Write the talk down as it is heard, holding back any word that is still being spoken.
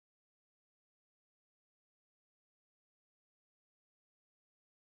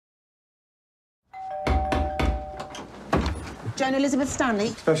Joan Elizabeth Stanley.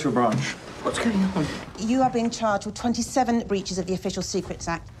 Special branch. What's going on? You are being charged with 27 breaches of the Official Secrets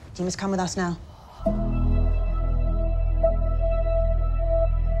Act. You must come with us now.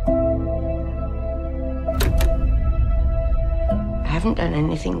 I haven't done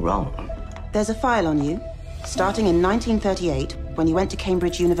anything wrong. There's a file on you, starting in 1938, when you went to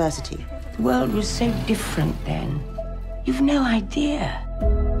Cambridge University. The world was so different then. You've no idea.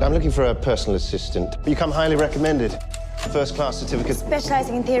 I'm looking for a personal assistant. You come highly recommended. First-class certificate.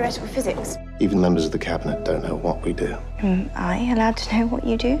 Specialising in theoretical physics. Even members of the cabinet don't know what we do. Am I allowed to know what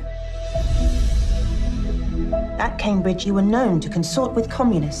you do? At Cambridge, you were known to consort with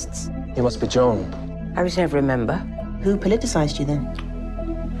communists. You must be Joan. I was never a member. Who politicised you then?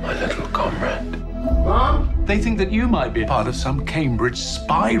 My little comrade. Mom? They think that you might be part of some Cambridge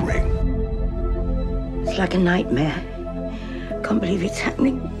spy ring. It's like a nightmare. Can't believe it's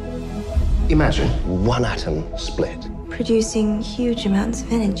happening. Imagine one atom split. Producing huge amounts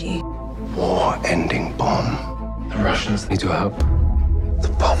of energy. War-ending bomb. The Russians need your help. The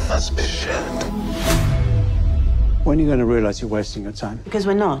bomb must be shared. When are you going to realise you're wasting your time? Because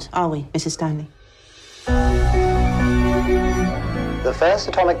we're not, are we, Mrs. Stanley? The first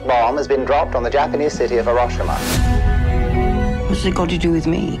atomic bomb has been dropped on the Japanese city of Hiroshima. What's it got to do with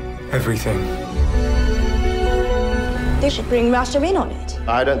me? Everything. They should bring Russia in on it.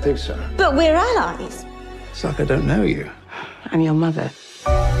 I don't think so. But we're allies. It's like I don't know you. I'm your mother.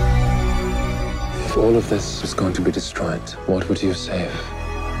 If all of this was going to be destroyed, what would you save?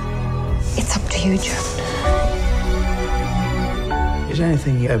 It's up to you, Joan. Is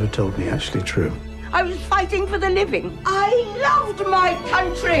anything you ever told me actually true? I was fighting for the living. I loved my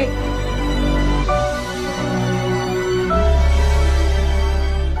country.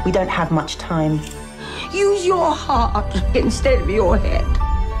 We don't have much time. Use your heart instead of your head.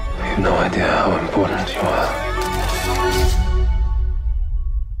 You have no idea how important you are.